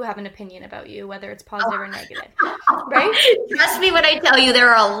 but who have an opinion about you, whether it's positive or negative, right? Trust me when I tell you there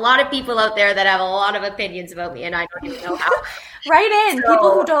are a lot of people out there that have a lot of opinions about me, and I don't even know how. Write in. So,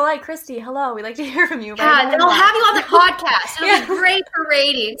 people who don't like Kristi, hello, we'd like to hear from you. Yeah, then I'll have you on the podcast. It'll be great for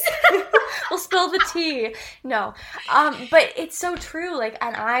ratings. We'll spill the tea. No, but it's so true. Like,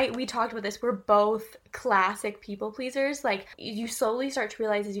 and we talked about this. We're both classic people pleasers. Like, you slowly start to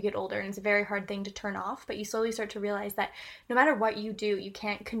realize as you get older, and it's a very hard thing to turn off, but you slowly start to realize that no matter what you do, you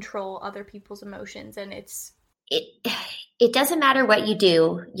can't control other people's emotions, and it doesn't matter what you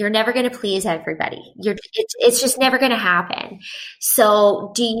do. You're never going to please everybody. It's just never going to happen.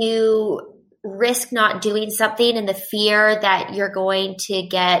 So do you risk not doing something in the fear that you're going to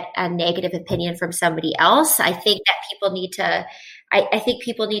get a negative opinion from somebody else? I think that people need to, I think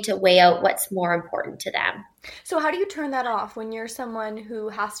people need to weigh out what's more important to them. So how do you turn that off when you're someone who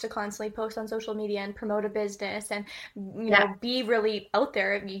has to constantly post on social media and promote a business and know be really out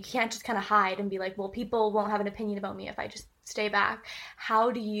there? You can't just kind of hide and be like, well, people won't have an opinion about me if I just stay back.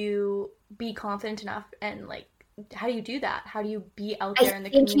 How do you be confident enough and like you do that? How do you be out there in the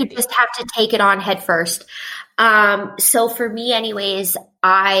community? I think you just have to take it on head first. So for me anyways,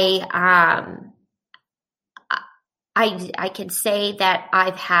 I can say that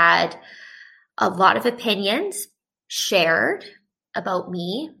I've had a lot of opinions shared about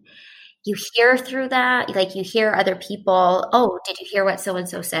me. You hear through that, like you hear other people, oh, did you hear what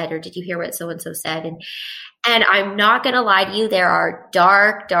so-and-so said? Or did you hear what so-and-so said? And I'm not going to lie to you, there are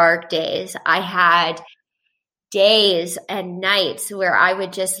dark, dark days. I had days and nights where I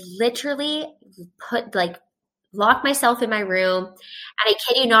would just literally lock myself in my room. And I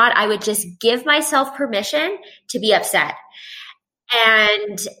kid you not, I would just give myself permission to be upset.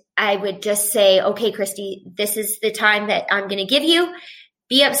 And I would just say, okay, Kristi, this is the time that I'm going to give you.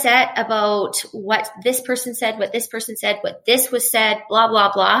 Be upset about what this person said, what this person said, what this was said, blah,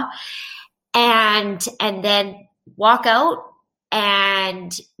 blah, blah. And then walk out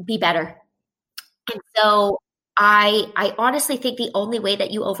and be better. And so I honestly think the only way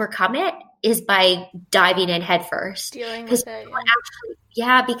that you overcome it is by diving in head first. Dealing with it.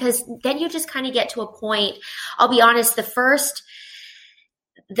 Yeah, because then you just kind of get to a point. I'll be honest, the first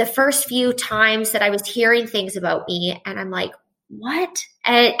few times that I was hearing things about me and I'm like, what?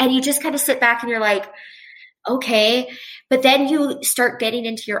 And you just kind of sit back and you're like, okay. But then you start getting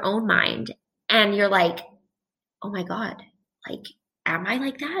into your own mind and you're like, oh my God, like, am I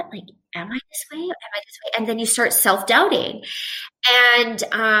like that? Like, am I this way? Am I this way? And then you start self-doubting. And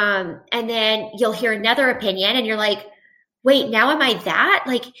then you'll hear another opinion and you're like, wait, now am I that?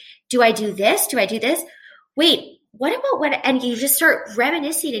 Like, do I do this? Do I do this? Wait, what about what? And you just start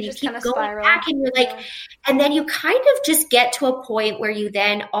reminiscing and you keep going back and you're like, and then you kind of just get to a point where you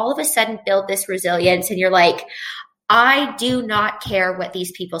then all of a sudden build this resilience and you're like, I do not care what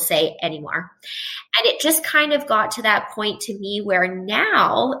these people say anymore. And it just kind of got to that point to me where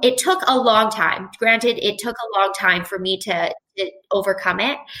now it took a long time. Granted, it took a long time for me to overcome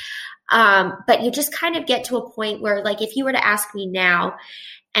it. But you just kind of get to a point where, like, if you were to ask me now,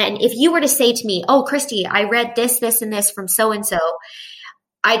 and if you were to say to me, oh, Kristi, I read this, this, and this from so-and-so,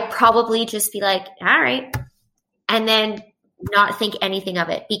 I'd probably just be like, all right. And then not think anything of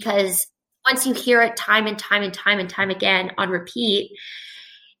it. Because once you hear it time and time and time and time again on repeat,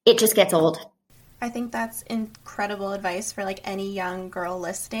 it just gets old. I think that's incredible advice for like any young girl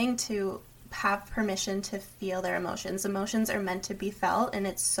listening, to have permission to feel their emotions. Emotions are meant to be felt, and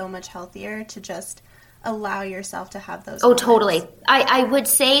it's so much healthier to just allow yourself to have those moments. Totally. I would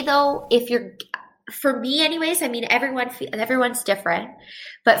say though, for me anyways, I mean, everyone's different,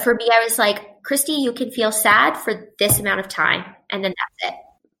 but for me, I was like, Kristi, you can feel sad for this amount of time, and then that's it.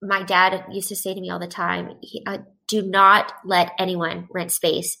 My dad used to say to me all the time, do not let anyone rent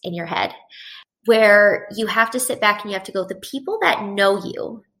space in your head, where you have to sit back and you have to go, the people that know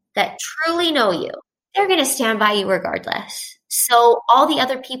you, that truly know you, they're going to stand by you regardless. So all the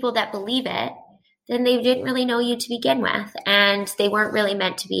other people that believe it, then they didn't really know you to begin with, and they weren't really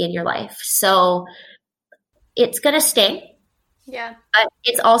meant to be in your life. So it's going to sting. Yeah. But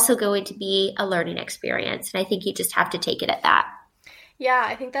it's also going to be a learning experience. And I think you just have to take it at that. Yeah,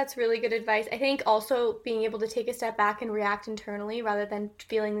 I think that's really good advice. I think also being able to take a step back and react internally rather than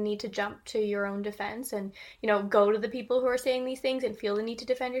feeling the need to jump to your own defense and, go to the people who are saying these things and feel the need to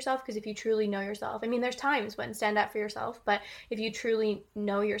defend yourself. Because if you truly know yourself, I mean, there's times when stand up for yourself, but if you truly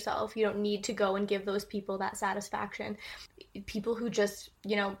know yourself, you don't need to go and give those people that satisfaction. People who just,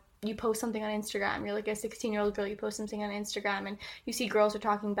 you post something on Instagram, you're like a 16-year-old girl, you post something on Instagram and you see girls are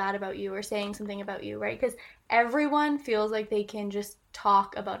talking bad about you or saying something about you, right? Because everyone feels like they can just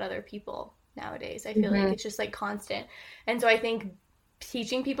talk about other people nowadays. I feel like it's just like constant. And so I think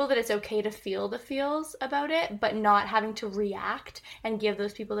teaching people that it's okay to feel the feels about it, but not having to react and give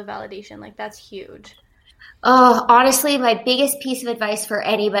those people the validation, like that's huge. Oh, honestly, my biggest piece of advice for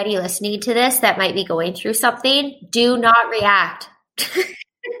anybody listening to this that might be going through something, do not react.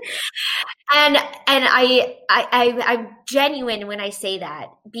 And I'm genuine when I say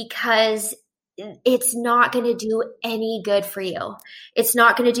that, because it's not going to do any good for you. It's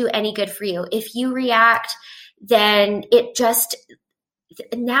not going to do any good for you. If you react, then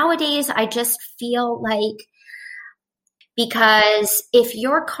nowadays I just feel like, because if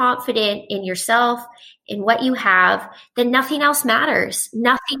you're confident in yourself, in what you have, then nothing else matters.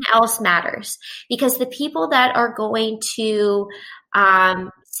 Nothing else matters, because the people that are going to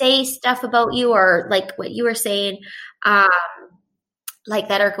say stuff about you, or like what you were saying, like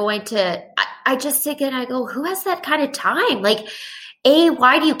that are going to, I just think and I go, who has that kind of time? Like, A,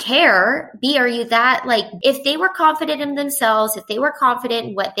 why do you care? B, are you that like, if they were confident in themselves, if they were confident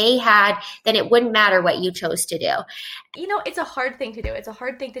in what they had, then it wouldn't matter what you chose to do. You know, it's a hard thing to do. It's a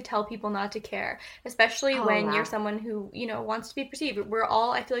hard thing to tell people not to care, especially when you're someone who, you know, wants to be perceived.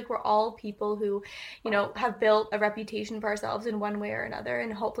 I feel like we're all people who, you know, have built a reputation for ourselves in one way or another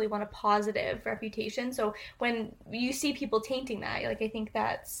and hopefully want a positive reputation. So when you see people tainting that, like, I think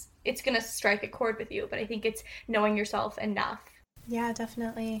it's going to strike a chord with you, but I think it's knowing yourself enough. Yeah,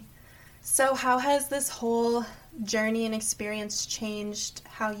 definitely. So how has this whole journey and experience changed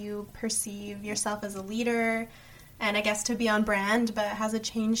how you perceive yourself as a leader? And I guess to be on brand, but has it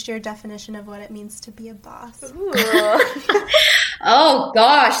changed your definition of what it means to be a boss? Oh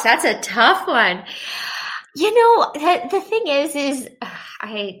gosh, that's a tough one. You know, the thing is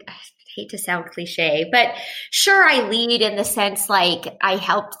I hate to sound cliche, but sure, I lead in the sense like I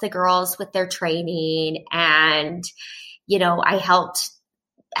helped the girls with their training, and you know, I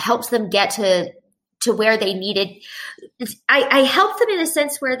helped them get to where they needed. I helped them in a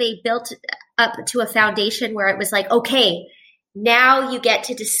sense where they built up to a foundation where it was like, okay, now you get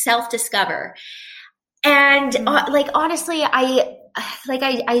to self-discover. And like, honestly, I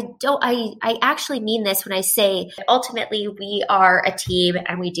actually mean this when I say ultimately we are a team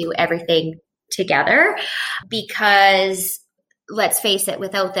and we do everything together, because let's face it,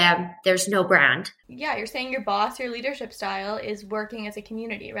 without them, there's no brand. Yeah, you're saying your boss, your leadership style is working as a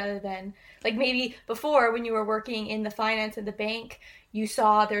community rather than, like, maybe before when you were working in the finance of the bank, you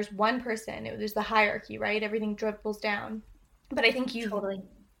saw there's one person, there's the hierarchy, right? Everything dribbles down. But I think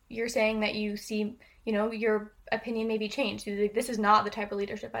you're saying that you see, you know, your opinion maybe changed. Like, this is not the type of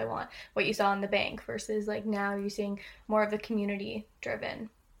leadership I want, what you saw in the bank, versus like now you're seeing more of the community driven.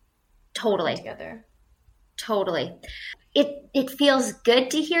 Totally. Together. Totally. It feels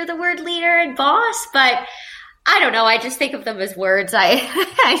good to hear the word leader and boss, but I don't know. I just think of them as words.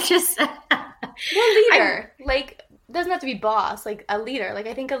 I just leader, like, doesn't have to be boss, like a leader. Like,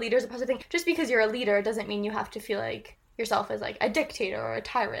 I think a leader is a positive thing. Just because you're a leader doesn't mean you have to feel like yourself as like a dictator or a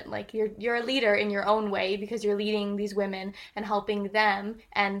tyrant. Like, you're a leader in your own way because you're leading these women and helping them,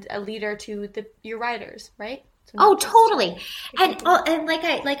 and a leader to your riders, right? Oh, totally. And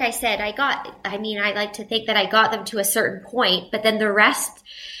like I said, I like to think that I got them to a certain point, but then the rest,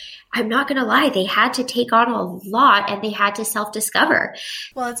 I'm not going to lie, they had to take on a lot and they had to self-discover.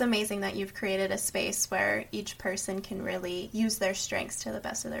 Well, it's amazing that you've created a space where each person can really use their strengths to the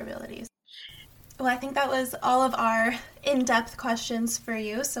best of their abilities. Well, I think that was all of our in-depth questions for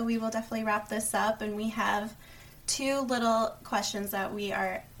you, so we will definitely wrap this up, and we have two little questions that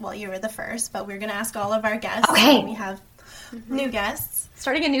you were the first, but we're going to ask all of our guests. Okay. We have new guests.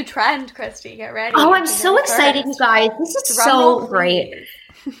 Starting a new trend, Kristi. Get ready. Oh, I'm so excited, you guys. This is so great.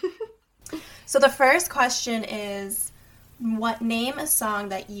 So the first question is, name a song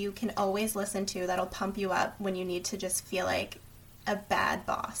that you can always listen to that'll pump you up when you need to just feel like a bad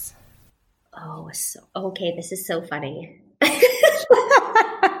boss. Oh, okay. This is so funny.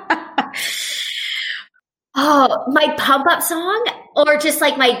 Oh, my pump up song, or just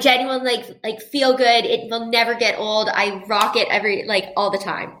like my genuine, like feel good. It will never get old. I rock it all the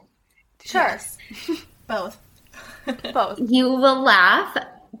time. Sure. Yes. Both. Both. You will laugh,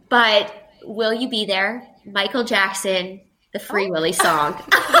 but will you be there? Michael Jackson, the Free Willy song.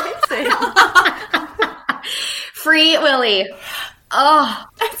 Free Willy. Oh,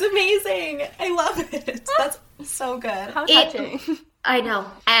 that's amazing. I love it. That's so good. How touching. I know.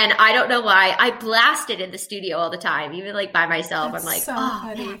 And I don't know why. I blast it in the studio all the time, even like by myself. That's I'm like, so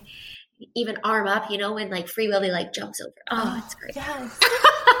funny. Man. Even arm up, you know, when like Free Willy like jumps over. Oh, it's great. Yes.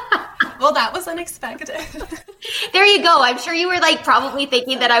 Well, that was unexpected. There you go. I'm sure you were like probably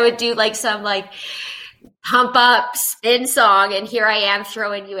thinking that I would do like some like pump up spin song, and here I am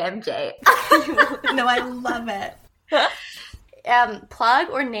throwing you MJ. No, I love it. Plug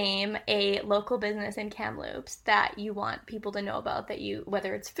or name a local business in Kamloops that you want people to know about,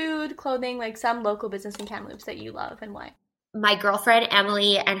 whether it's food, clothing, like some local business in Kamloops that you love, and why. My girlfriend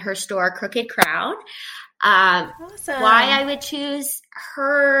Emily and her store Crooked Crown. Awesome. Why I would choose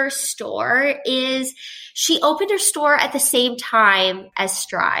her store is she opened her store at the same time as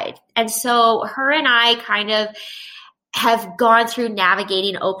Stride. And so her and I kind of have gone through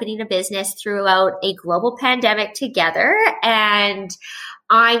navigating opening a business throughout a global pandemic together. And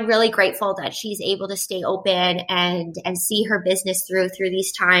I'm really grateful that she's able to stay open and see her business through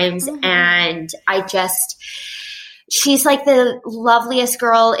these times. Mm-hmm. And she's like the loveliest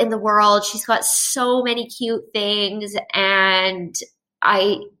girl in the world. She's got so many cute things. And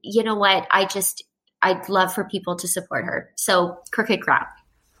you know what? I'd love for people to support her. So Crooked Crown.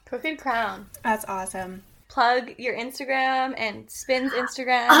 Crooked Crown. That's awesome. plug your Instagram and Spin's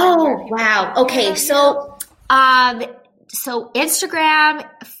Instagram? Oh, wow. Okay, so Instagram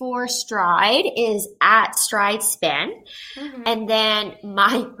for Stride is at Stride Spin. Mm-hmm. And then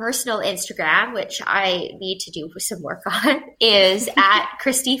my personal Instagram, which I need to do some work on, is at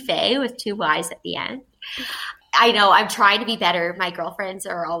Kristi Faye with 2 Y's at the end. I know I'm trying to be better. My girlfriends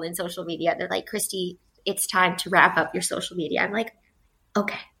are all in social media. They're like, Kristi, it's time to wrap up your social media. I'm like,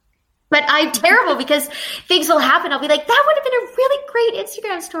 okay. But I'm terrible because things will happen. I'll be like, that would have been a really great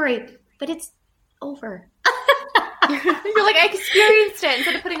Instagram story, but it's over. You're like, I experienced it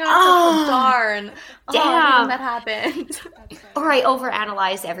instead of putting on darn. Damn. That happened. Or I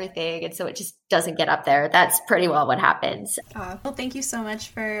overanalyze everything, and so it just doesn't get up there. That's pretty well what happens. Well, thank you so much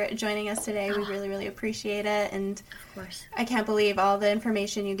for joining us today. We really, really appreciate it. And of course, I can't believe all the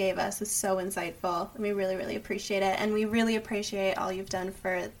information you gave us is so insightful. We really, really appreciate it. And we really appreciate all you've done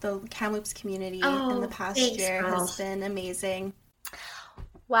for the Kamloops community in the past year. It has been amazing.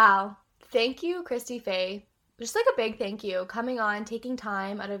 Wow. Thank you, Kristi Faye. Just like a big thank you, coming on, taking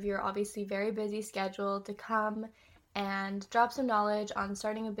time out of your obviously very busy schedule to come and drop some knowledge on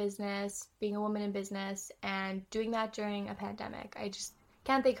starting a business, being a woman in business, and doing that during a pandemic. I just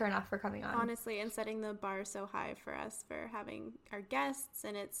can't thank her enough for coming on. Honestly, and setting the bar so high for us for having our guests,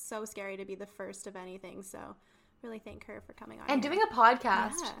 and it's so scary to be the first of anything, so really thank her for coming on. And here. Doing a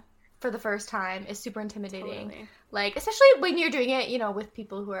podcast. Yeah. For the first time is super intimidating. Totally. Like, especially when you're doing it, with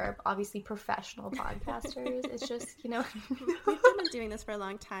people who are obviously professional podcasters. It's just, We've been doing this for a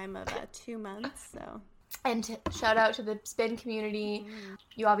long time, about 2 months, so. And shout out to the Spin community.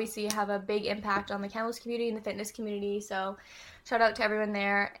 You obviously have a big impact on the Kamloops community and the fitness community, so shout out to everyone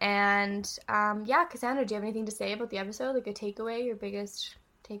there. And, Cassandra, do you have anything to say about the episode? Like a takeaway, your biggest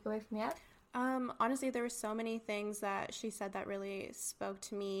takeaway from it? Honestly, there were so many things that she said that really spoke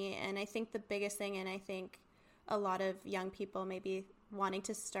to me, and I think the biggest thing, and I think a lot of young people maybe wanting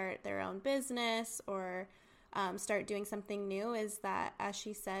to start their own business or start doing something new, is that, as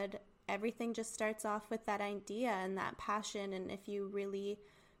she said, everything just starts off with that idea and that passion, and if you really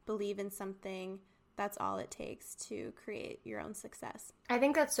believe in something, that's all it takes to create your own success. I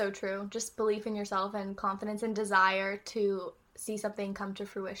think that's so true. Just belief in yourself and confidence and desire to see something come to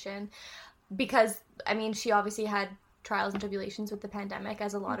fruition. Because, she obviously had trials and tribulations with the pandemic,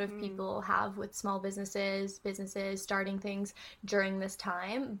 as a lot of people have with small businesses, starting things during this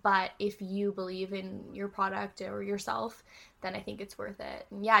time. But if you believe in your product or yourself, then I think it's worth it.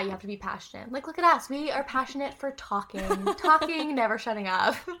 And yeah, you have to be passionate. Like, look at us. We are passionate for talking, never shutting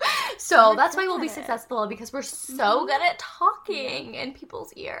up. So that's why we'll be successful, because we're so good at talking in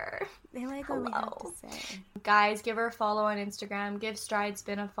people's ear. They like what we have to say. Guys, give her a follow on Instagram. Give Stride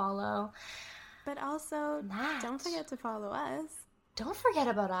Spin a follow. But also, don't forget to follow us. Don't forget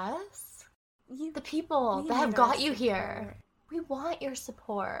about us. The people that have got you here. We want your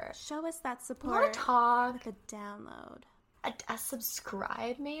support. Show us that support. We want to talk. With a download. A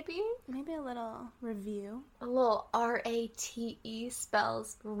subscribe, maybe? Maybe a little review. A little RATE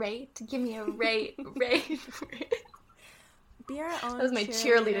spells rate. Give me a rate. Be our own That was my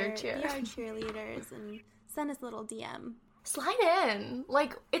cheerleader cheer. Be our cheerleaders and send us a little DM. Slide in.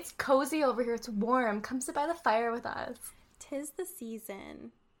 Like, it's cozy over here. It's warm. Come sit by the fire with us. 'Tis the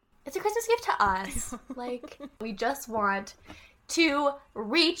season. It's a Christmas gift to us. Like, we just want to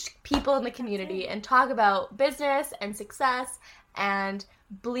reach people in the community and talk about business and success and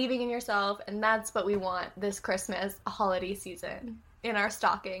believing in yourself. And that's what we want this Christmas holiday season in our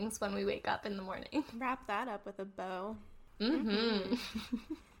stockings when we wake up in the morning. Wrap that up with a bow.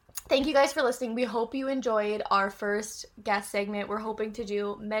 Thank you guys for listening. We hope you enjoyed our first guest segment. We're hoping to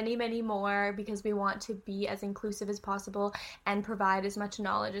do many, many more because we want to be as inclusive as possible and provide as much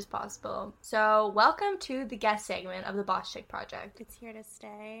knowledge as possible. So welcome to the guest segment of the Boss Chick Project. It's here to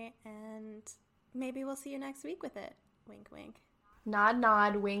stay, and maybe we'll see you next week with it. Wink, wink. Nod,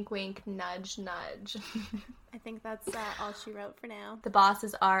 nod, wink, wink, nudge, nudge. I think that's all she wrote for now. The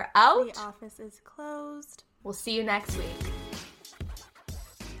bosses are out. The office is closed. We'll see you next week.